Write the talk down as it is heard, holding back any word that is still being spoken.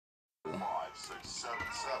6, 7,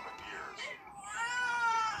 7 years.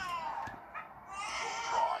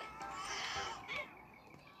 Try.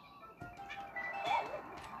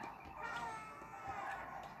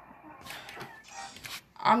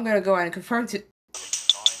 I'm gonna go ahead and confirm to.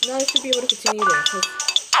 No, I should be able to continue this.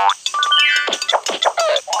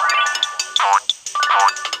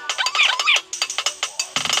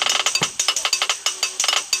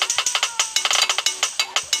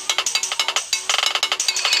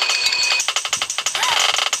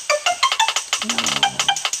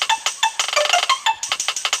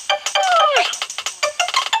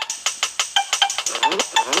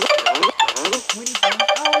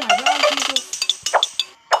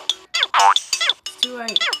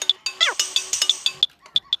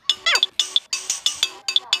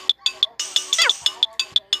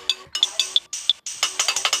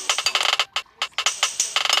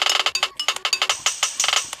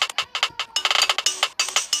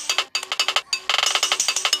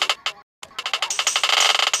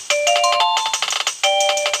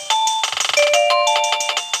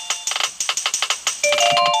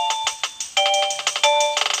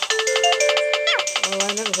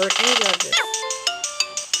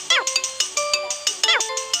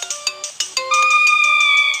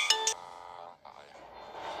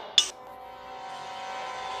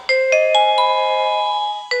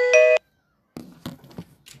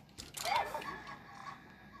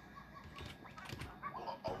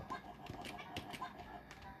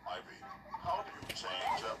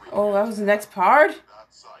 Oh, that was the next part?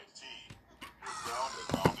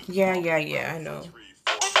 Yeah, I know.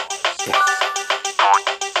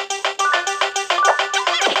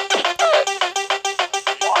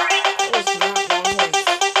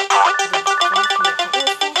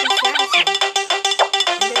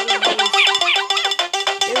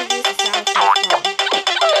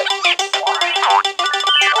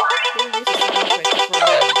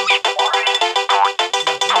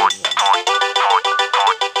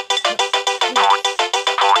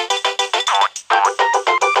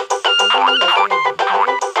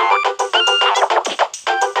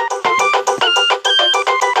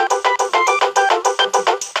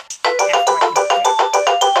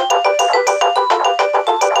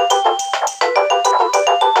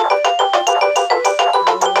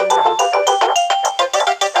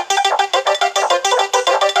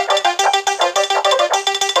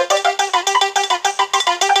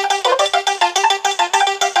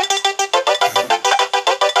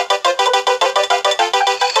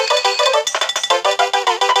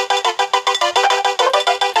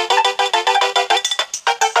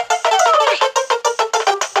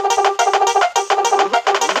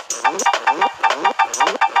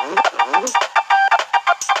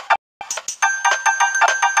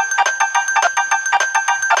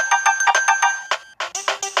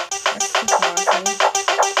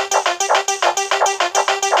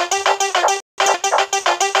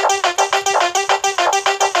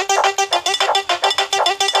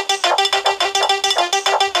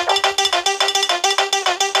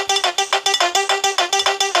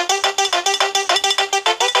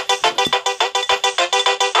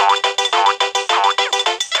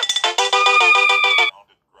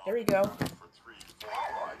 There we go.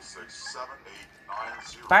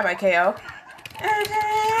 Bye-bye, KO.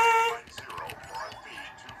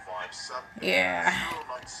 Yeah.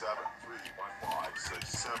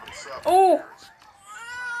 Oh!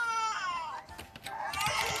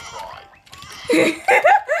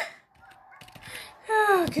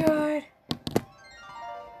 Oh, God.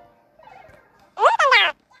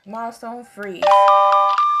 Milestone freeze.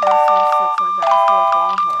 Milestone 6 like that. It's for a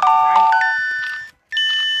longhorn, right?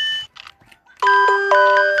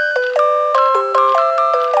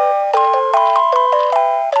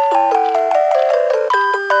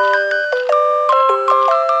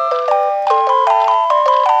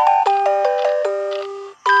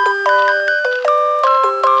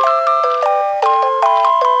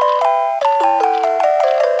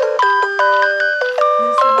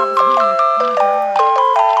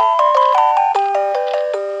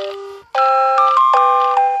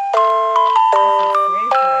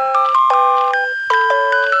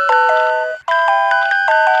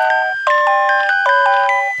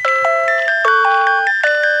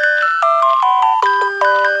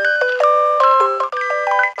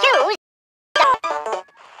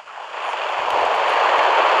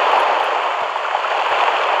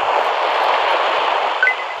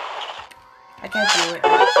 I can't do it.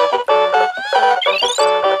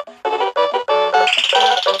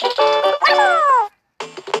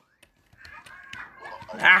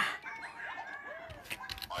 Ah.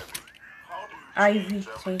 Ivy,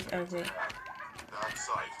 change exit.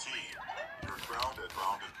 team. You're grounded,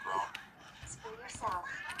 grounded, grounded. Screw yourself,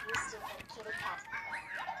 you stupid kitty cat.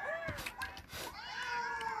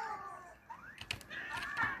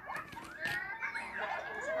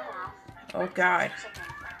 Into my mouth. Oh God. Chicken.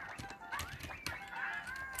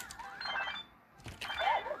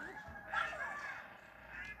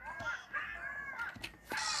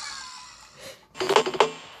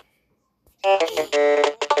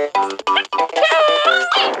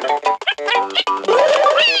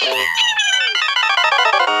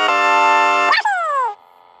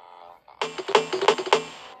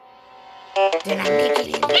 Did I make it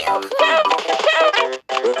in real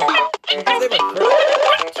because they were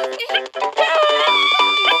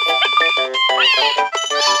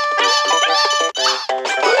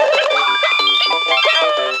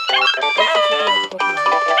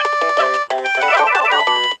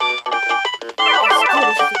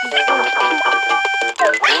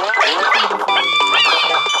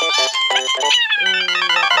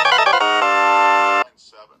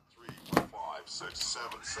Seven, 3, 5, 6, 7,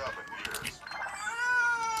 7 years.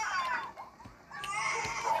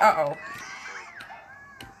 Uh-oh.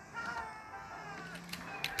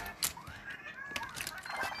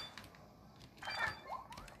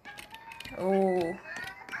 Oh.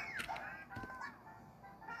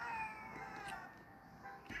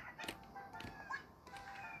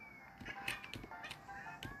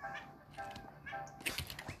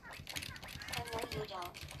 I know you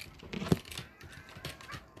don't.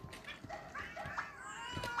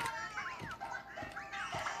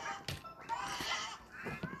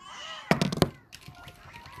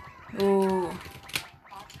 Ooh.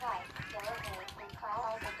 That's right, go ahead and cry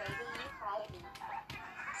like a baby you cry at me.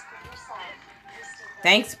 Screw yourself, you stupid.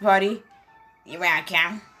 Thanks, buddy. You're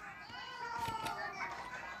welcome.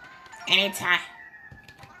 Anytime.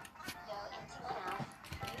 Go into my mouth,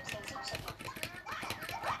 you tasty chicken.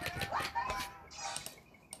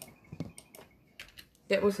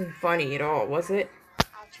 That wasn't funny at all, was it?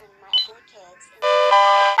 I'll turn my ugly kids into...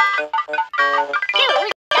 Here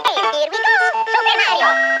we go! Super Mario!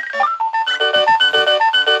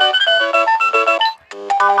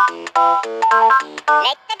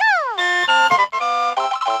 Let's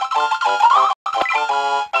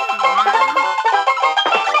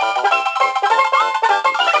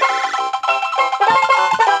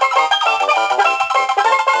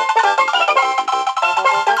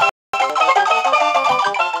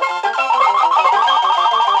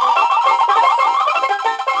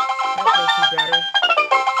That makes you better.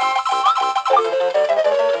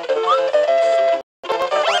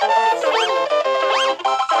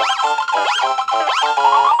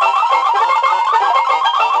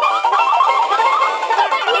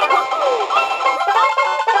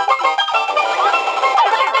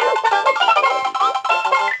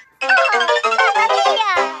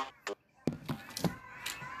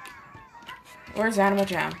 Where's Animal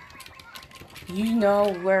Jam? You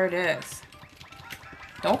know where it is.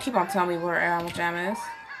 Don't keep on telling me where Animal Jam is.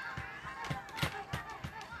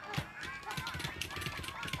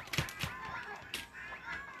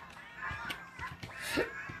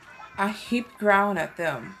 I keep growling at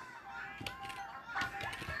them.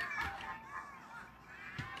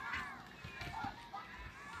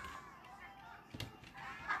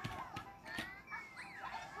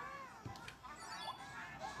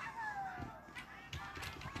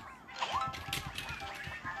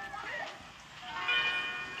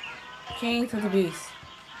 King to the beast.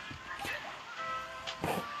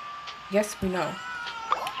 Yes, we know.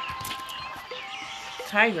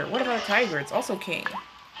 Tiger. What about a tiger? It's also king.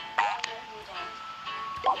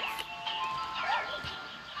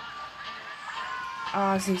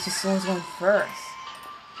 Ah, so he's just always going first.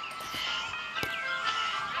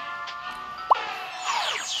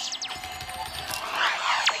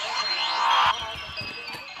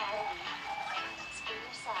 Screw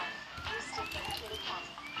yourself, you stupid kitty cat.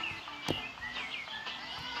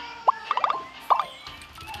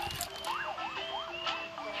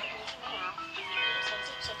 Go into my mouth, you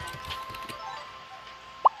tasty chicken.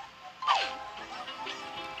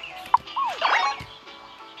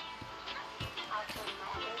 I'll turn my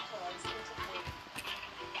ugly kids into food.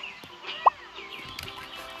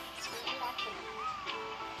 Screw you raccoon.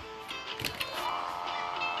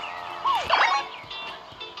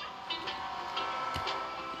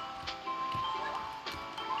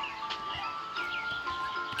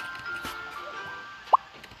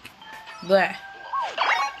 Bleh. Ivy,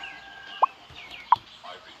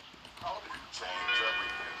 how do you change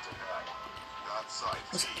everything to heck? That side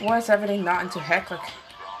team. Was everything not into heck like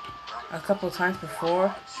Grounded, grounded. a couple of times before?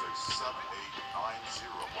 5, 6, 7, 8, 9,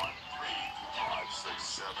 0, 1, 3, 2, 5, 6,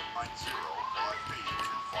 7, 9, 0, 5, 8, 2,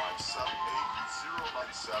 5,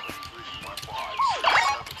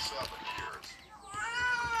 years.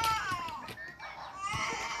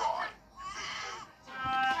 Try.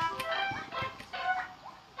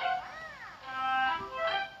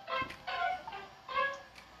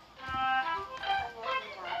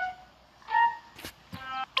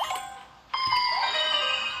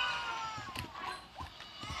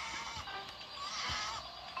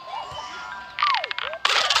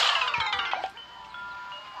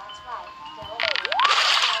 That's right. Go away.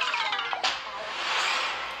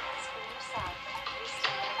 Screw yourself. You're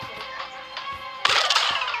still a kitty cat.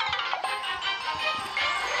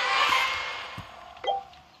 Go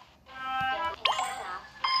into the mouth.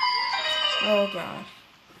 Oh god.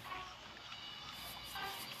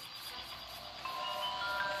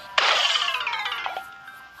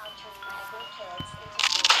 I'll turn my ugly kids into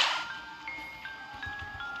food.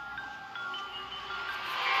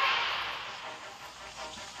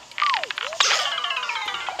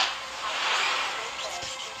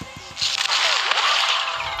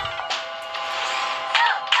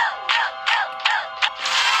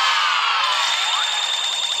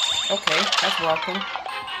 Okay, that's welcome.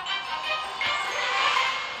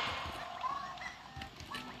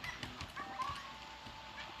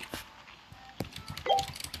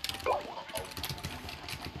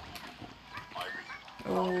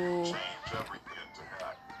 Ooh. Change everything to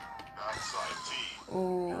heck. Backside T.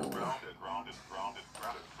 Ooh. Grounded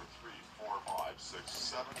for 3, 4, 5, 6,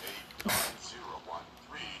 7, 8, 9, 0, 1,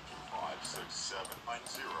 3, 2, 5, 6, 7, 9,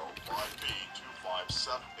 0, 5, B, 2, 5,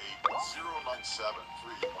 7, 8, 0, 9, 7,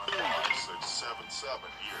 3, 1, 5, 6, 7, 7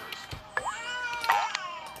 years.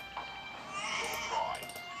 Little try.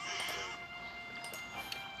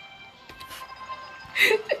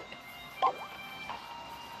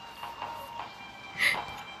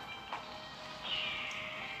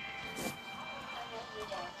 I know you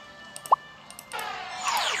don't.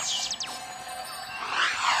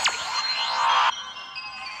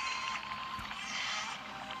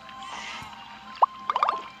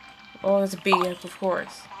 Oh, it's a bee, of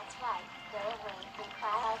course. That's right. Go away and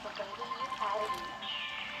cry like a baby you cry to eat.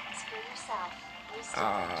 Screw yourself. You stupid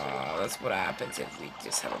kitty cat. That's what happens if we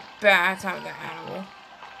just have a bad time with the animal.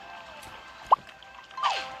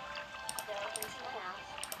 Go into your mouth.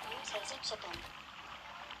 You tasty chicken.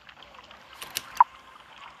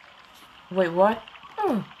 Wait, what? Oh.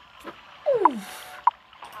 Ooh.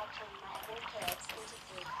 I'll turn my ugly kids into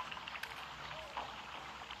food.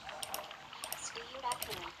 Screw you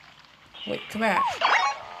raccoon. Wait, come back.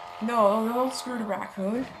 No, don't screw the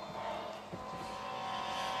raccoon.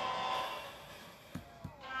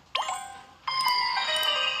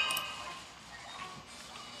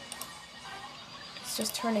 It's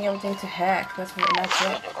just turning everything to heck. That's it. Change everything to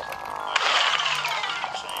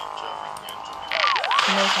heck.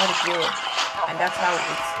 He knows how to do it. And that's how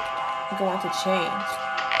it's going to change.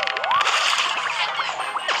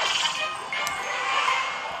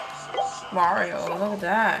 Mario, look at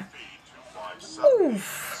that.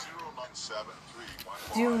 Oof.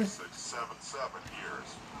 Dude.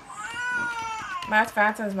 Matt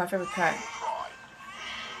Phantom is my favorite pet.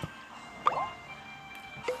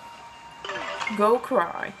 Go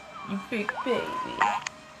cry, you big baby.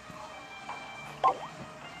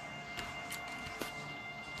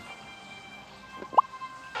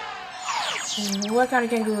 What kind of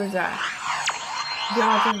kangaroo is that? They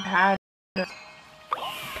all different patterns.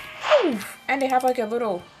 Oof. And they have like a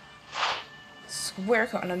little square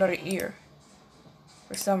cut on another ear.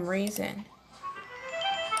 For some reason.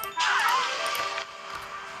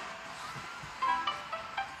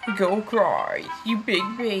 Go cry, you big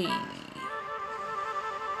baby.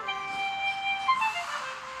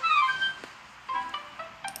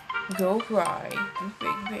 Go cry, you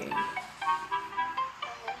big baby.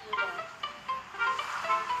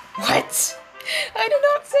 What? I did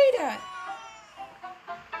not say that.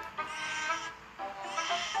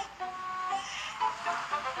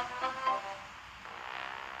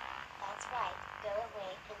 That's right. Go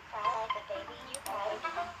away and cry like a baby you cry to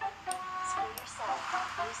eat. Screw yourself.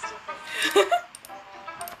 You stupid kitty cat.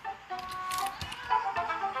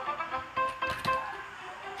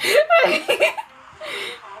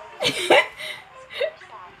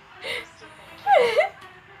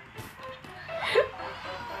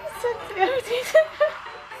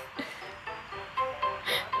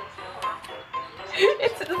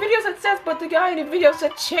 It's the video said says, but the guy in the video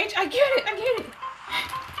said change. I get it. I get it.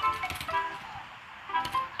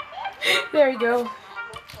 There you go.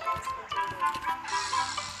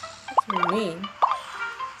 That's what I mean.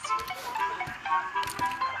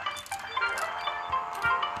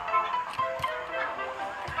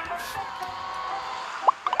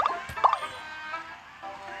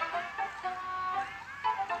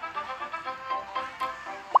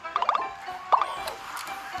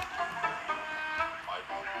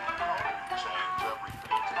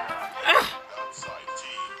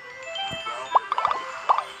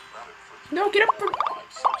 No, get up from... 5,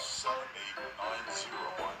 6, 7, 8, 9, 0,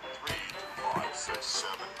 1, 3, 2, 5, 6,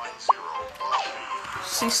 7, 9, 0, 5, 8, 2, 5, 6, 7,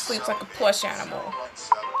 9, 0, She sleeps like a 7, 8, plush 0, animal. 9,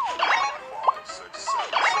 7, 5, 6, 7,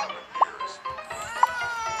 7 years.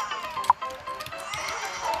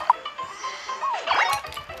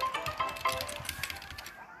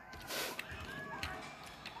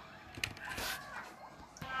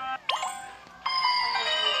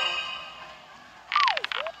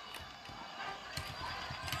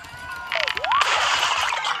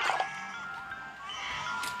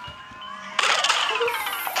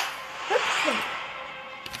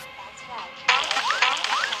 That's right.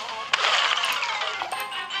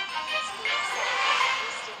 Screw yourself,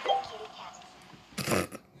 you stupid kitty cat.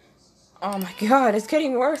 Oh my god, it's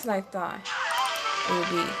getting worse than I thought it would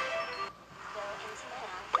be. Go into my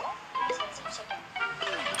house. Tasty chicken.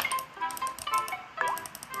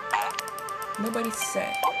 Nobody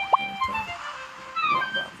said anything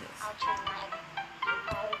about this. I'll turn my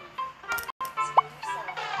Screw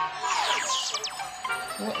yourself, you stupid kitty cat.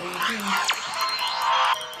 What are you doing?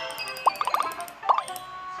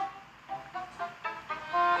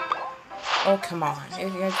 Oh, come on. You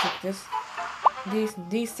gotta keep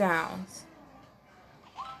these sounds.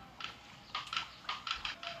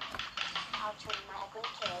 I'll turn my ugly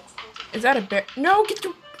kids into Is that a bear? No, get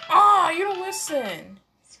your... Oh, you don't listen.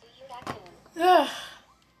 screw you raccoon. Ugh.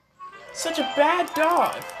 Such a bad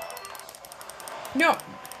dog. No,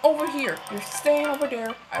 over here. You're staying over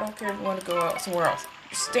there. I don't care if you want to go out somewhere else.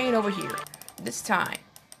 You're staying over here. This time.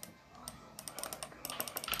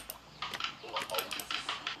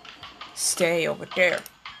 Stay over there.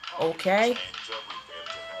 Okay?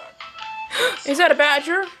 Is that a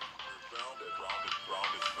badger?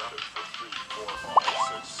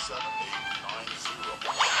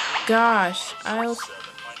 Gosh,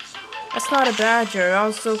 that's not a badger. I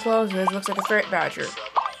was so close. It looks like a ferret badger.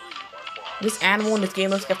 This animal in this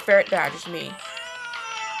game looks like a ferret badger to me.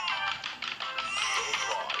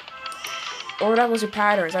 Or that was your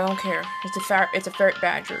patterns. I don't care. It's a ferret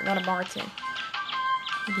badger, not a marten.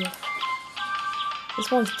 Yeah. This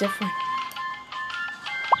one's different.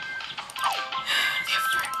 They have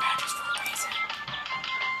ferret badgers for a reason.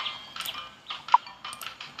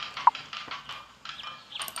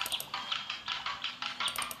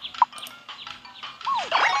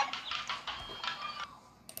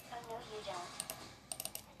 Oh no, you don't.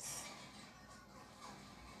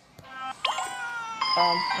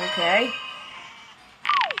 Okay.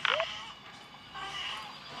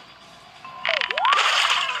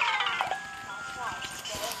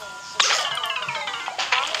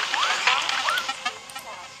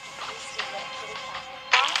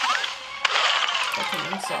 Okay,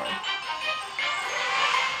 I'm sorry.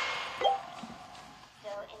 Go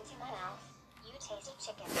into my mouth. You tasty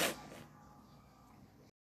chicken.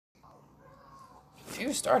 If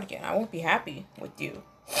you start again, I won't be happy with you.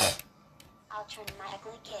 I'll turn my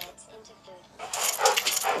ugly kids into food.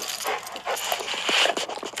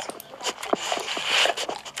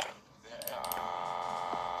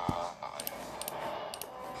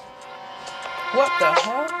 What the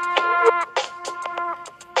hell?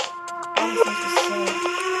 I was supposed to say.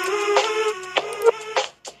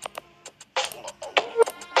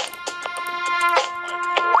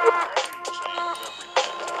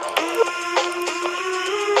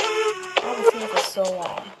 I was here for so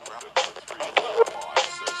long.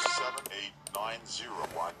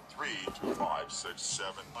 3, 2, 5, 6,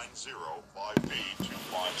 7, 9, 0, 5, 8, 2,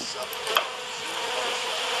 5, 7,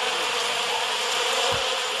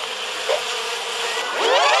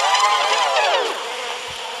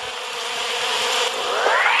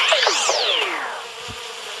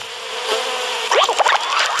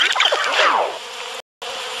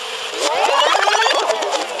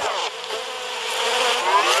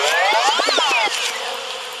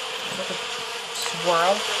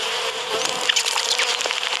 Swirl.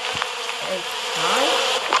 Hey, hi.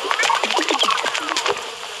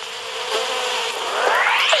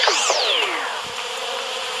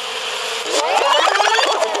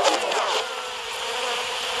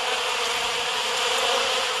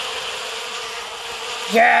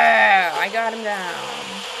 Yeah, I got him down.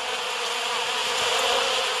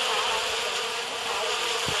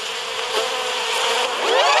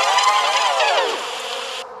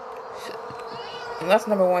 And that's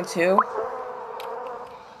number 1 too.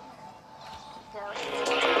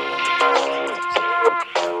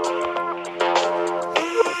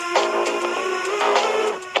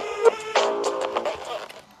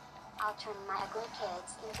 I'll turn my ugly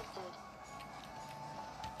kids into food.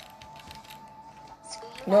 Screw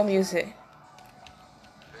you No raccoon. music.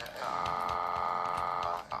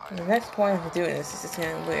 The next point of doing this is just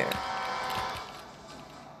getting weird.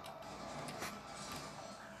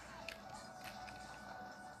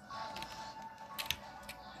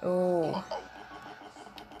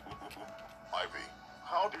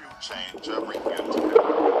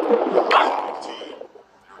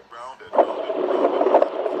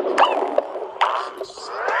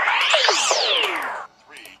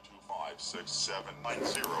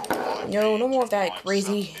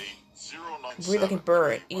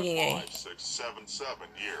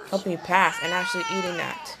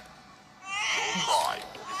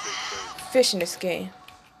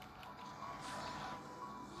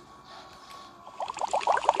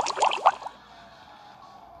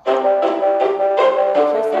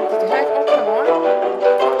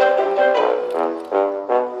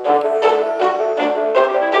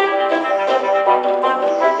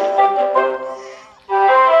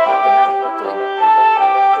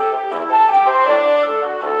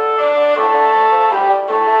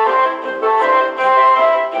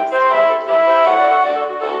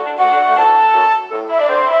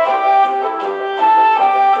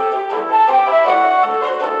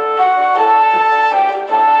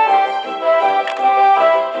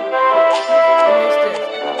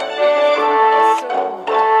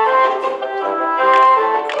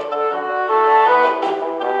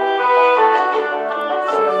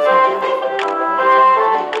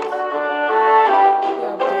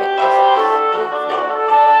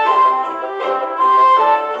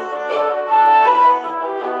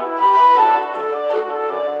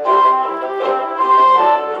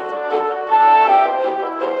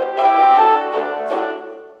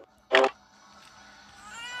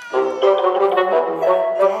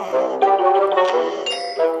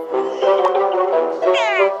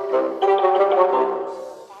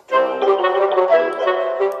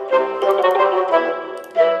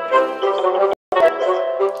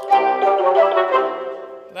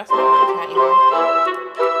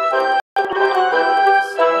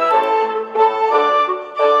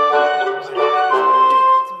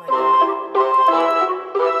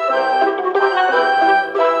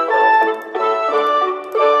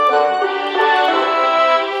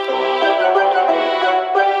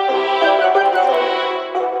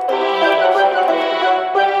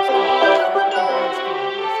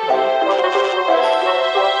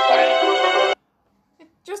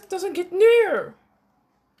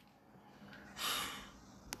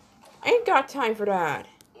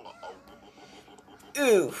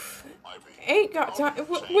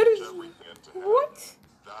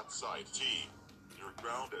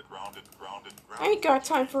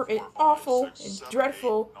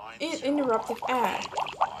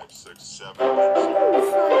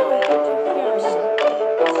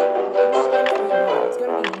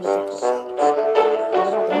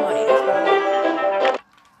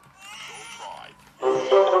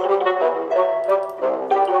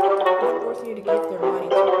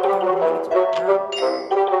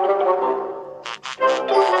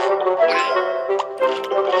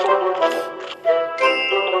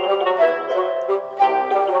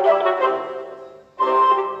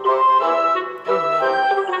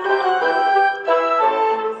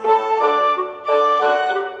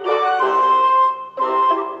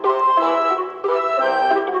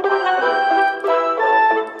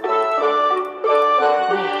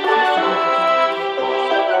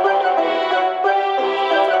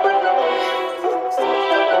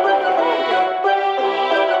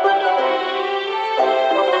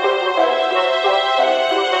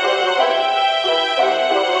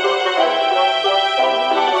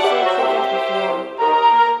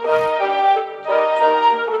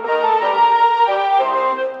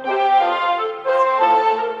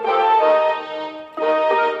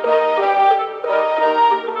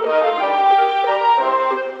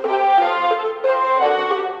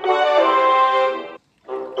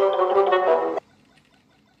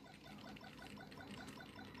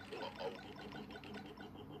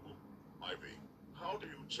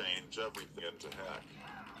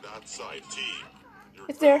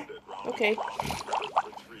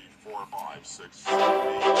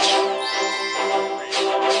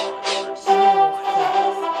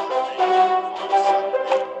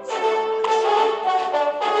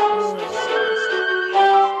 Try.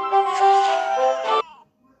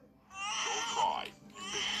 You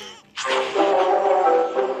big baby.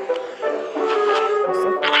 What's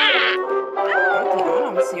up? I don't think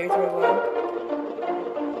Anam series very well.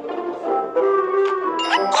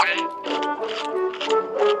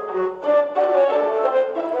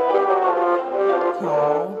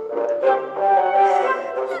 Aww.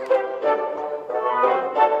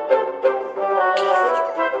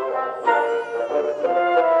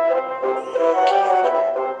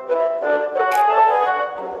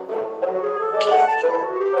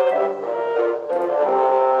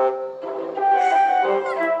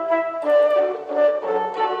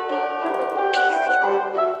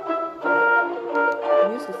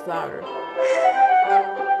 Music is louder.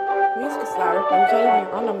 Music is louder, but we can't even hear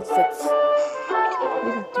Anam sits.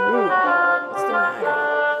 Even through. What's the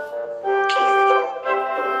matter?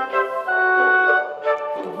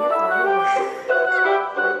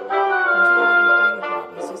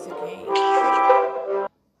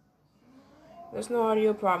 There's no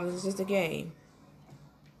audio problems, it's just a game.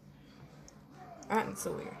 That's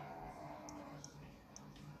so weird.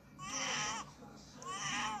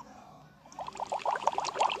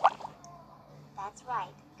 That's right.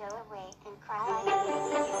 Go away and cry like a baby.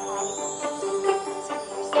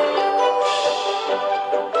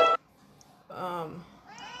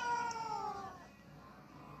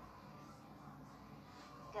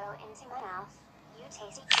 Go into my mouth, you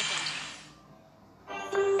tasty chicken.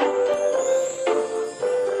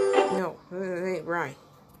 No, it ain't right.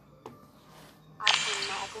 I'll turn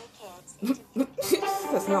my ugly kids into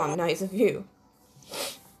That's not nice of you.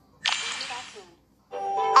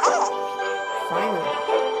 Finally.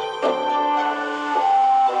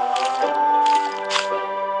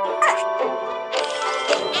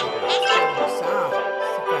 Sound.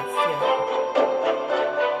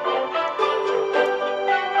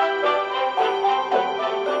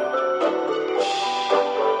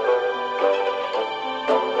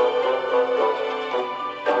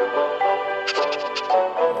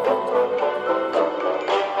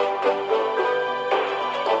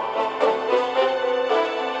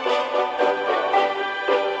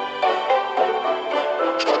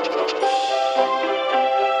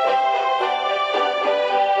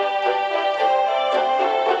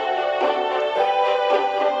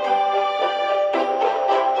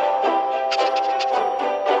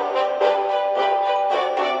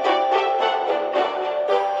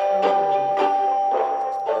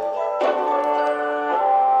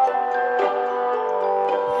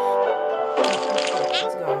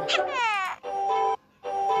 Let's go.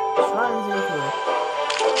 Shrines included.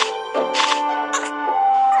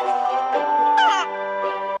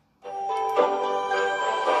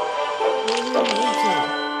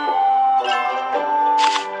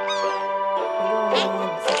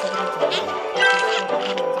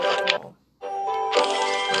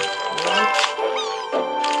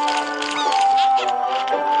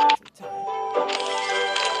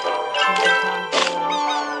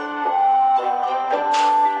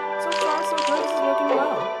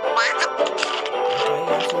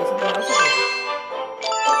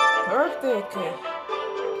 Perfect.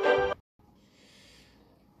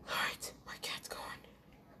 Alright, my cat's gone.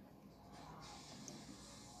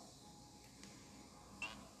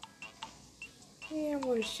 Yeah,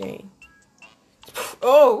 what a shame.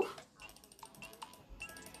 Oh!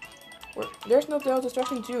 There's no Dell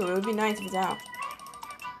Destruction 2. It would be nice if it's out.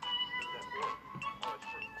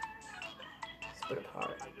 Split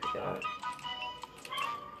apart.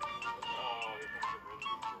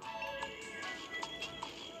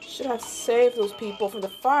 Should have saved those people from the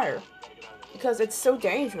fire. Because it's so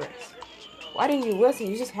dangerous. Why didn't you listen?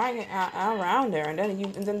 You just hang out around there and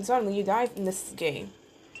then suddenly you die in this game.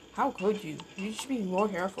 How could you? You should be more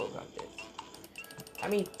careful about this. I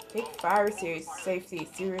mean, take fire safety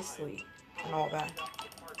seriously and all that.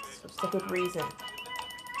 It's a good reason.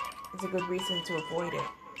 It's a good reason to avoid it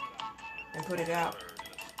and put it out.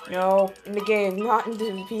 No, in the game, not in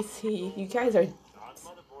the PC. You guys are.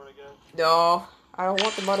 No, I don't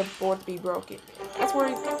want the motherboard to be broken. That's where.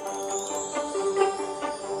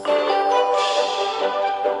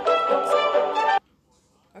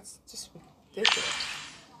 That's just ridiculous.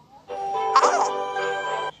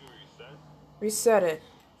 Reset it.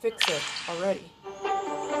 Fix it already.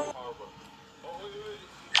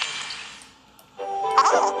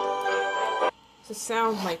 Does it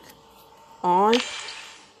sound like on?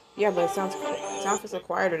 Yeah, but it sounds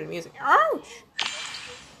quieter than music. Ouch!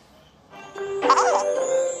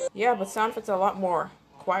 Yeah, but sound effects are a lot more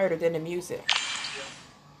quieter than the music.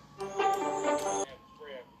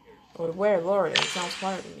 But where, Lord, it sounds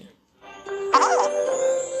quieter to me.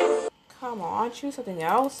 Come on, choose something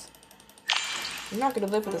else. You're not gonna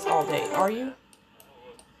live with this all day, are you?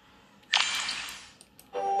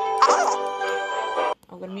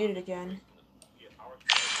 I'm gonna mute it again.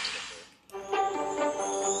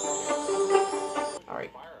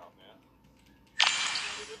 Alright.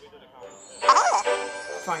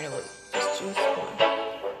 Finally. Just choose one.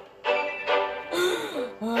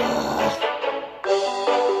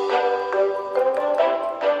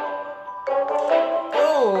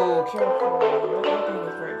 Oh, careful. Everything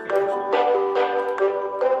is very careful.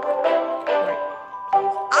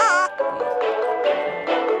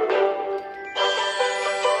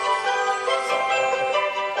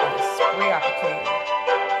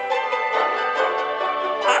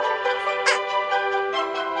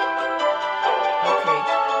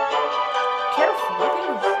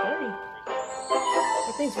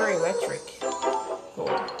 It's very electric. Cool.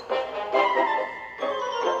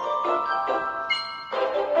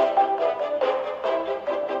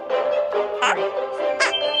 Right.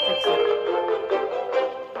 Fix it.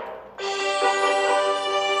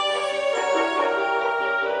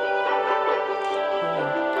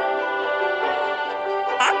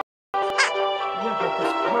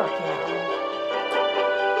 car came out.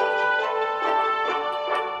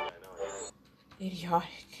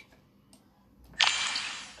 Idiotic.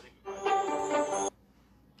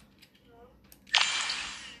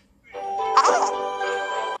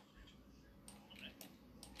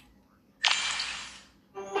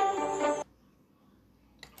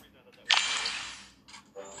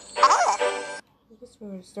 I guess we're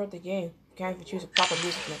gonna start the game. Can't even choose a proper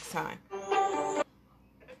music next time.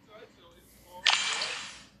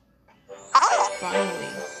 Finally.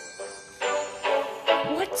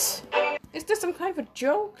 What? Is this some kind of a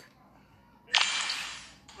joke?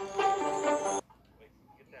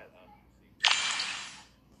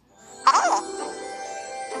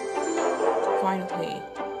 Finally.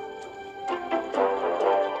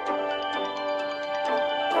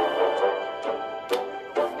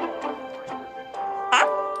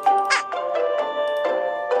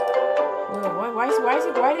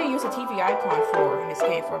 Why did he use a TV icon for in this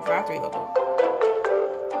game for a factory level?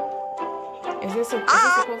 Is this supposed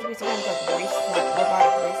to be some kind of like race, like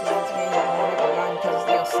robotic racing in this game? I've never gotten because it's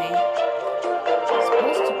DLC.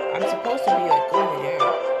 I'm supposed to be like going there.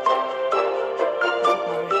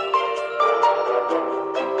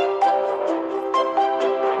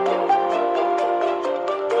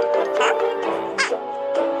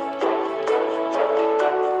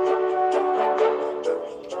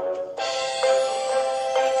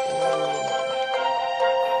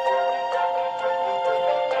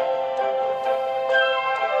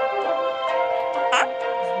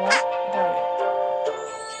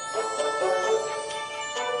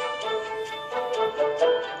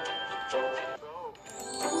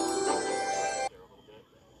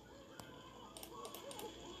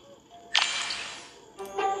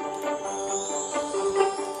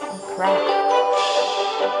 Crap.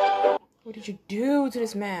 What did you do to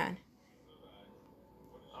this man?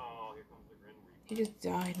 He just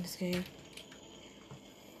died in this game.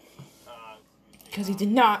 Because he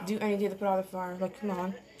did not do anything to put out the fire. Like, come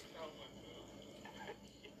on.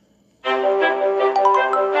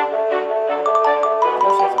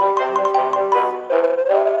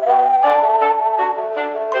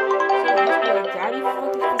 Daddy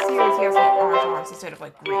fuck is serious. He has like orange arms instead of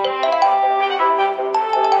like green.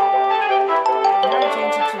 Now I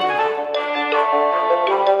change it to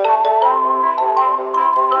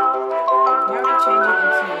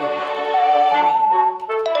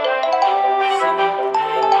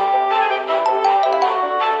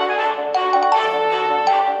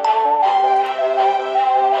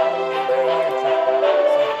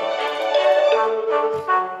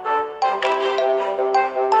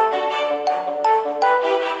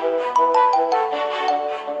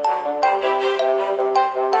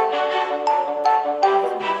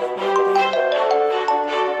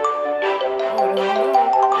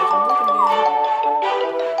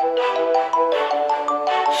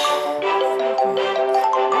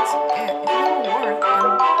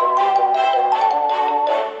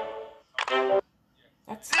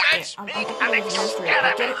I'm going to administrate.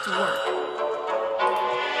 I get it to work.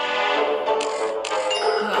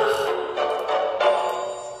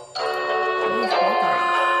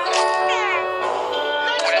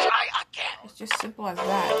 It's just simple as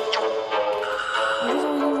that. There's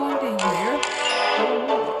only one thing here.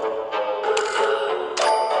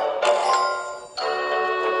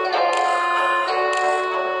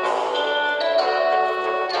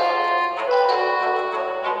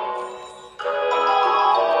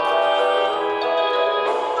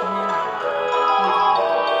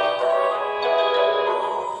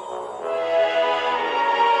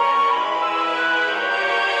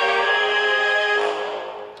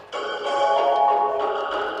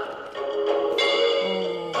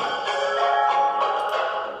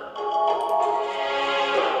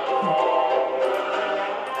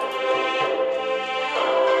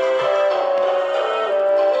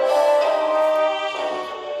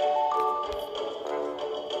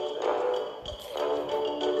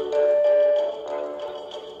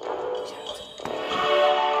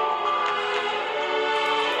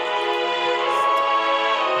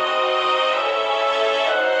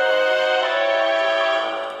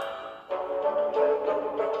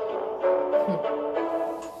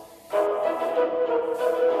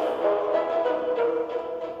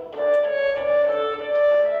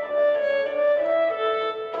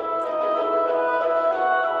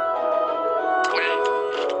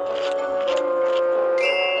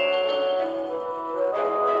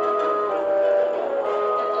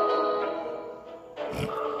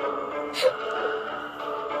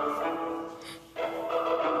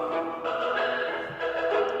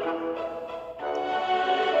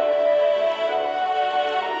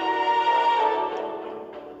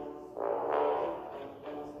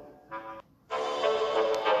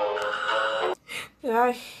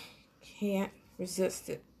 I can't resist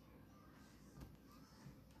it.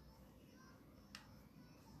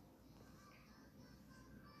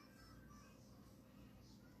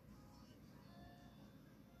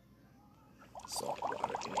 Salt water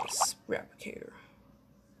in a replicator.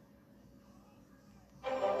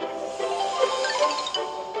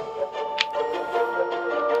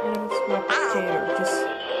 And this replicator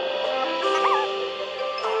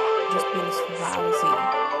just being lousy.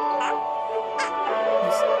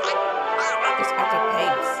 Just at the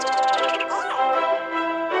pace.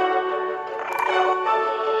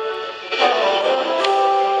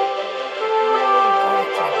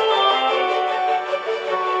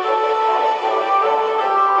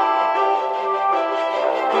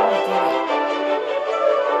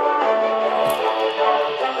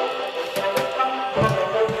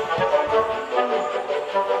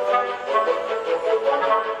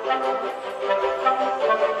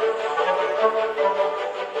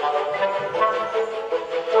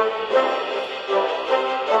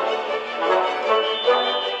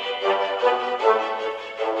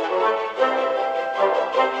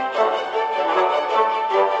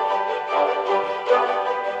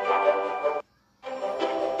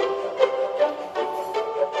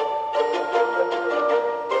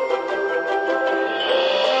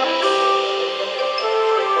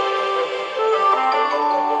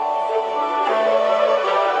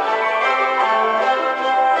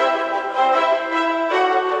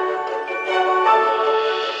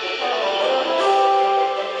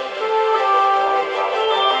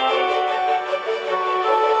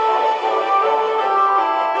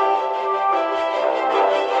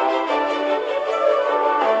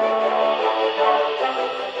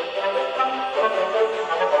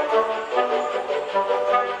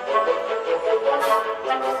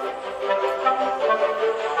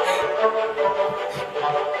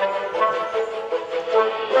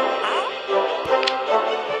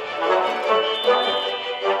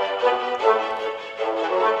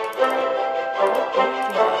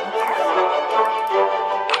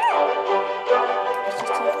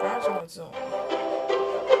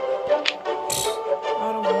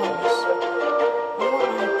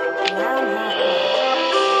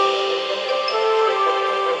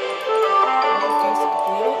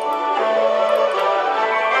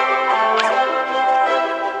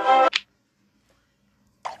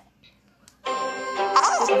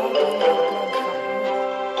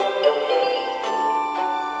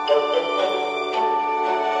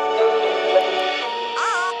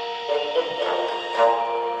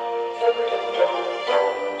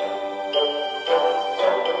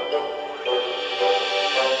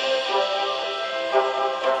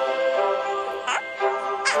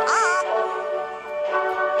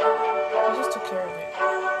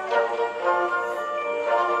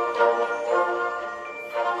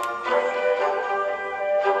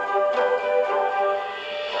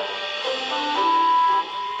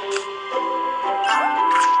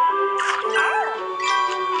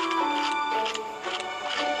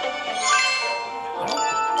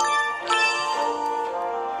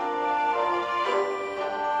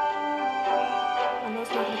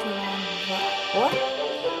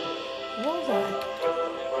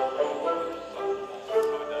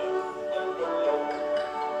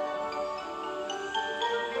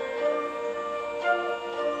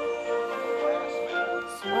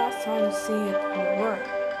 Time to see it work.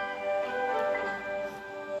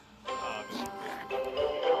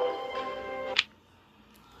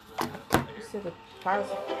 You said the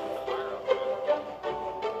pirates.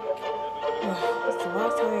 It's the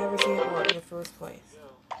last time I ever see it work in the first place.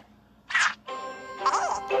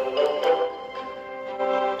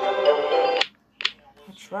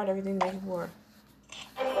 I tried everything to make it work.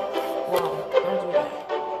 Whoa, don't do that.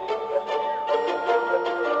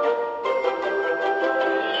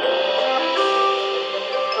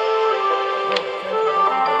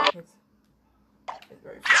 It's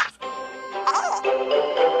very fast.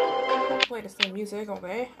 Don't play the same music,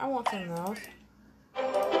 okay? I want something else.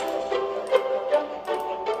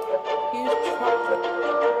 Use chocolate.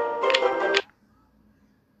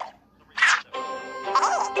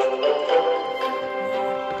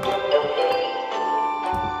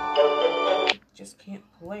 Just can't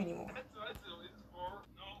play anymore.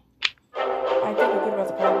 I think we're good about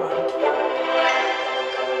the power button.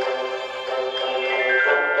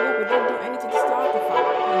 Yeah, but don't do anything to stop the fire.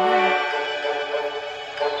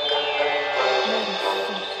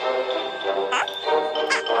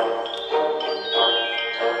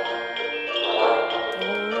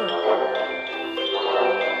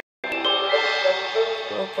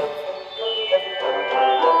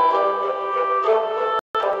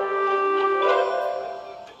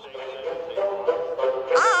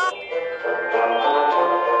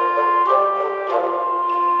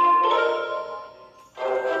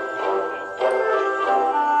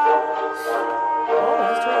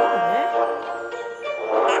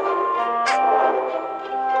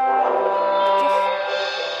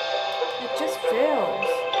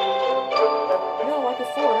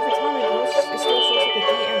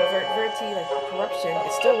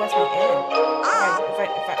 lets me in. If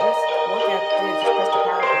I let's look at this, just press the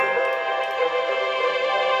power button.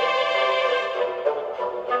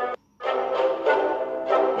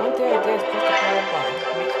 One thing I did is press the power button.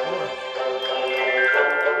 Make it work.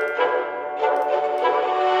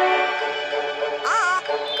 Oh.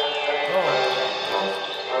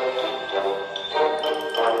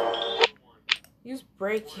 Use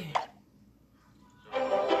braking.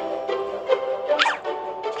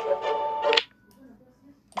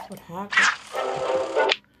 That's what happened.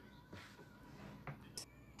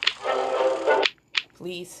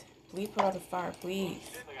 Please. Please put out the fire,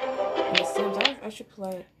 please. In The Sims, I should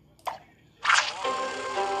play.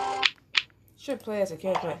 Should play as a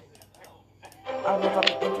kid, but I don't know if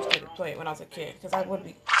I'd be interested to play it when I was a kid, because I would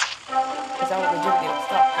be. Because I would legitimately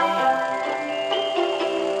stop playing.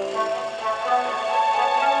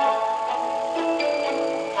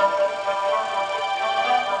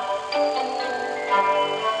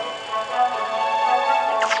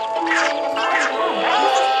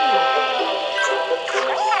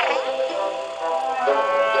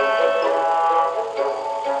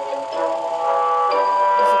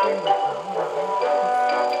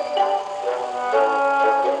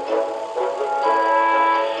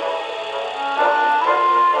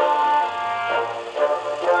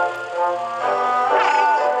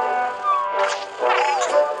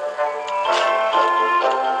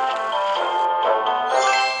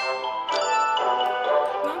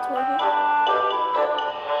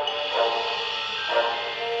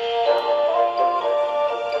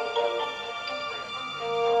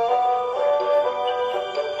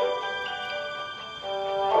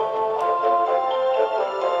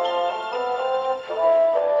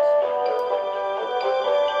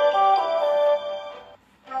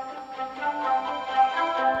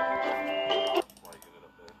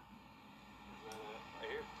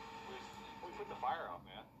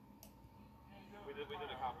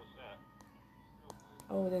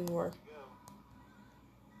 Oh, it didn't work.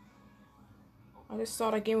 I just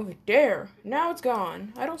saw that game over there. Now it's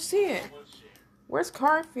gone. I don't see it. Where's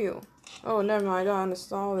Carfield? Oh, never mind. I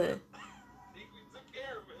uninstalled it.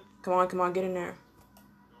 Come on, get in there.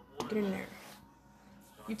 Get in there.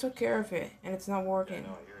 You took care of it, and it's not working.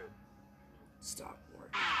 Stop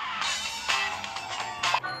working.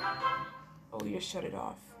 Oh, you just shut it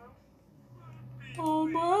off. Oh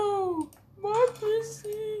no! My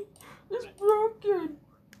PC is broken!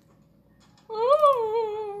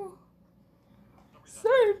 Oh!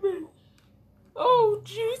 Save me! Oh,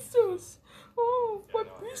 Jesus! Oh, my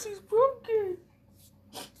PC's broken!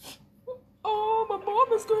 Oh, my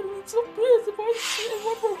mom is going to be so pissed if I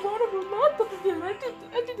run over my laptop again. I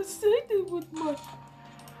did the same thing with my...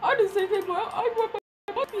 I did the same thing with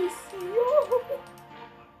my PC. Oh.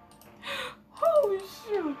 Holy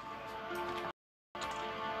shit!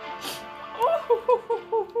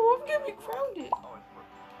 Oh, I'm getting grounded.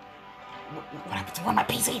 What happened to one of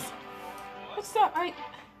my PCs? What's up? I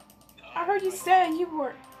heard you say you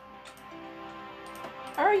were...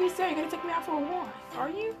 I heard you say you're gonna take me out for a walk. Are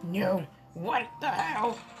you? No. What the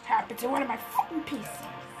hell happened to one of my fucking PCs?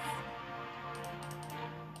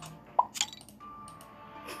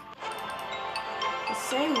 The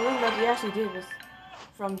same room that we actually did was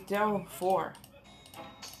from Dell 4.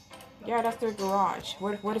 Yeah, that's their garage.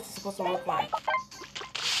 What is it supposed to look like?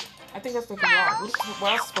 I think that's their garage.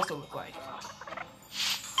 What else is it supposed to look like?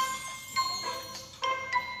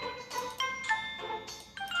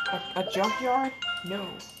 A junkyard? No.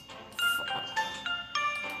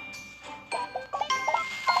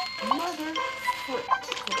 Mother frick.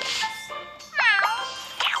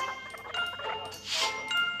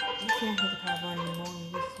 You can't hit the power button anymore.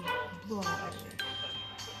 You blow out everything.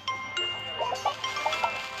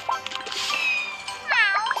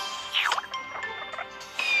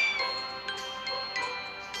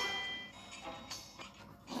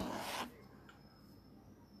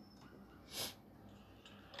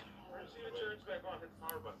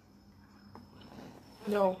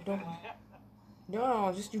 No, don't.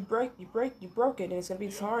 No, just you broke it, and it's gonna be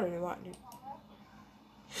harder a lot.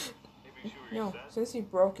 No, since you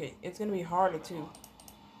broke it, it's gonna be harder to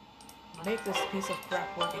make this piece of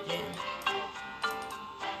crap work again.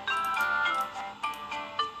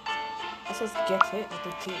 It says get hit with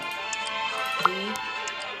the T. D.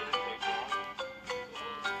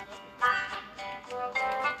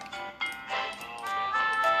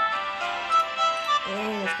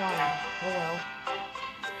 And it's gone. Oh well.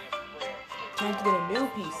 Time to get a new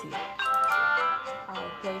PC. I'll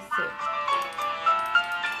replace it.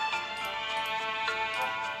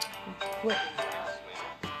 Quit.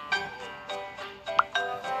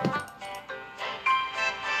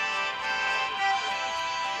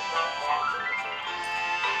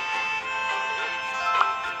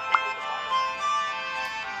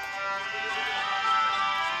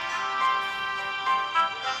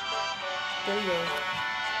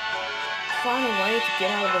 find a way to get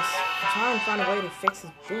out of this. Try and find a way to fix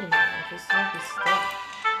his booty now. If it's not be stuck.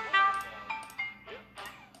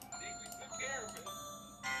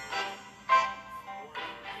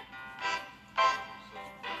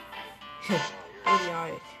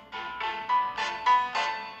 Idiotic.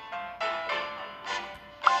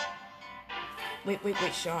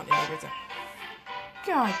 Wait, Sean, there's a...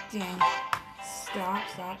 God dang. Stop.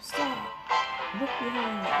 Look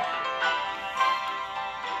behind me.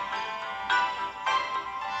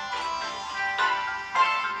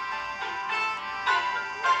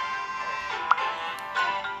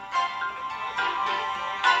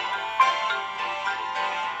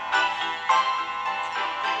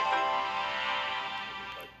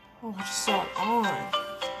 Oh, I just saw it on.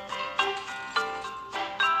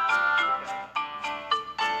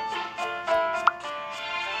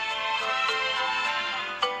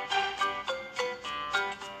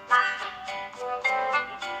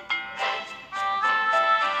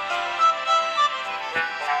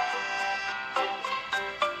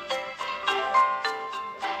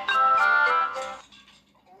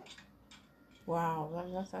 Wow,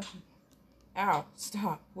 that's actually... Ow,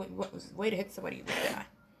 stop. Way to hit somebody with that.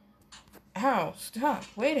 Ow, stop.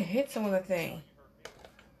 Way to hit someone with that thing.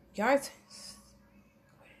 Guys...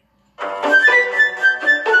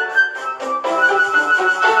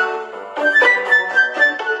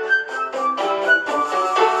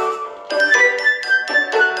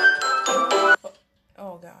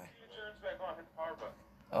 Oh, God.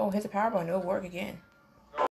 Oh, hit the power button. It'll work again.